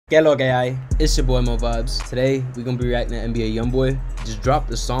Que lo que hay? It's your boy Mo Vibes. Today we're gonna be reacting to NBA YoungBoy. Just dropped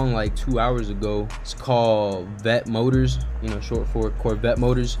a song like 2 hours ago. It's called Vette Motors, you know, short for Corvette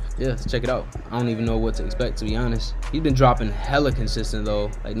Motors. Yeah, let's check it out. I don't even know what to expect, to be honest. He's been dropping hella consistent though,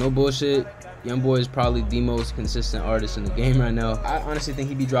 like no bullshit. YoungBoy is probably the most consistent artist in the game right now. I honestly think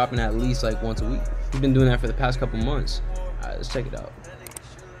he'd be dropping at least like once a week. He's been doing that for the past couple months. Alright, let's check it out.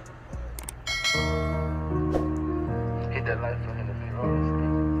 Hit that light for him to be rolling.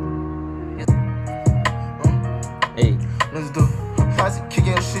 Hey. Let's do it. Posse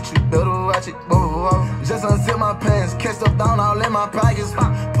kicking shit, you better watch it. Just unzip my pants, catch stuff down all in my pockets.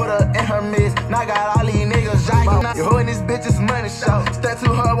 Put her in her midst, now I got all these niggas jocking. You holding this bitch is money shot. Step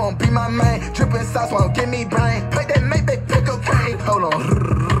to her, won't be my main. Dripping sauce won't give me brain. Pay that make they pick up cane. Hold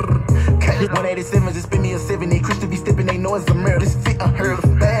on. 187 just spin me a 70. Christian be stepping, they know it's a mirror. This fit unheard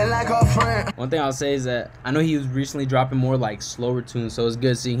of. Bad like her friend. One thing I'll say is that I know he was recently dropping more like slower tunes, so it's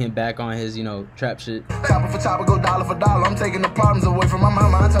good seeing him back on his, you know, trap shit. Chopper for chopper, go dollar for dollar. I'm taking the problems away from my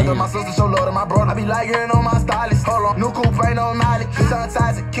mama. I tell my sister, show love to my brother. I be like hearing on my stylist. Hold on, new coupe ain't no mileage.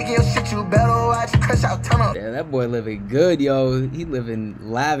 Sunrise, kicking your shit, you better watch it. Crush out, turn up. Yeah, that boy living good, yo. He living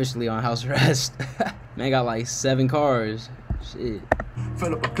lavishly on house arrest. Man got like 7 cars. Shit.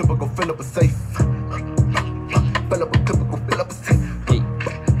 Fill up a clipper, go fill up a safe. Fill up a clipper, go fill up a safe. Hey.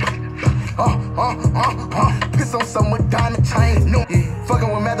 Piss on someone down the chain. No, yeah.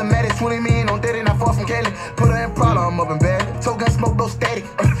 Fucking with mathematics, 20 million on daddy, not far from Kelly. Put her in problem, I'm up in bed. Token smoke, no static.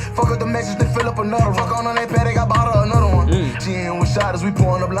 Fuck up the message, then fill up another. Fuck on that paddock, I bought her another one. She in with shotters, we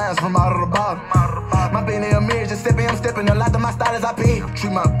pouring up lines from out of the bottle. My baby a mirror, just stepping, I'm stepping. A lot of my stylist I pay.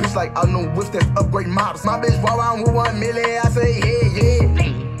 Treat my bitch like I know whips that's upgrade models. My bitch walk around with 1 million, I say yeah.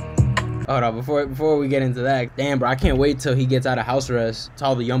 Hold on, before we get into that, damn bro, I can't wait till he gets out of house arrest. To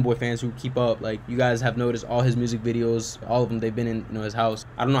all the YoungBoy fans who keep up, like you guys have noticed all his music videos, all of them, they've been in, you know, his house.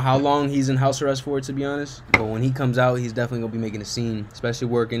 I don't know how long he's in house arrest for, to be honest, but when he comes out, he's definitely gonna be making a scene, especially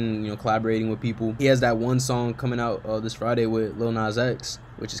working, you know, collaborating with people. He has that one song coming out this Friday with Lil Nas X,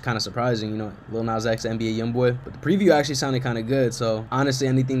 which is kind of surprising, you know, Lil Nas X, NBA YoungBoy. But the preview actually sounded kind of good, so honestly,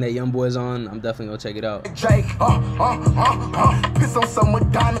 anything that YoungBoy is on, I'm definitely gonna check it out. Drake, piss on someone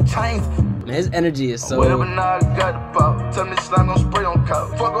down the chains. Man, his energy is so... Whatever now I got the pop. Tell me slime gon' spray on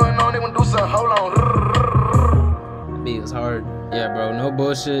coat. Fuck going on, they gon' do something, hold on. That beat was hard. Yeah, bro, no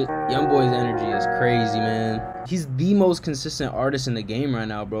bullshit. YoungBoy's energy is crazy, man. He's the most consistent artist in the game right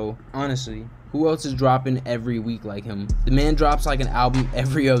now, bro. Honestly. Who else is dropping every week like him? The man drops like an album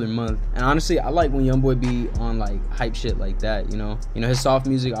every other month. And honestly, I like when YoungBoy be on like hype shit like that, you know? You know, his soft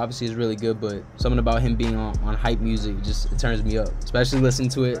music obviously is really good, but something about him being on hype music just, it turns me up. Especially listening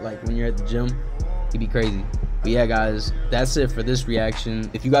to it like when you're at the gym, it'd be crazy. But yeah, guys, that's it for this reaction.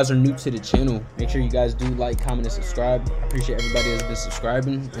 If you guys are new to the channel, make sure you guys do like, comment, and subscribe. I appreciate everybody that's been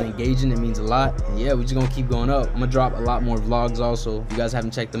subscribing and engaging. It means a lot. And yeah, we're just gonna keep going up. I'm gonna drop a lot more vlogs also. If you guys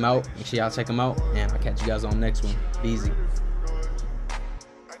haven't checked them out, make sure y'all check them out. And I'll catch you guys on the next one. Be easy.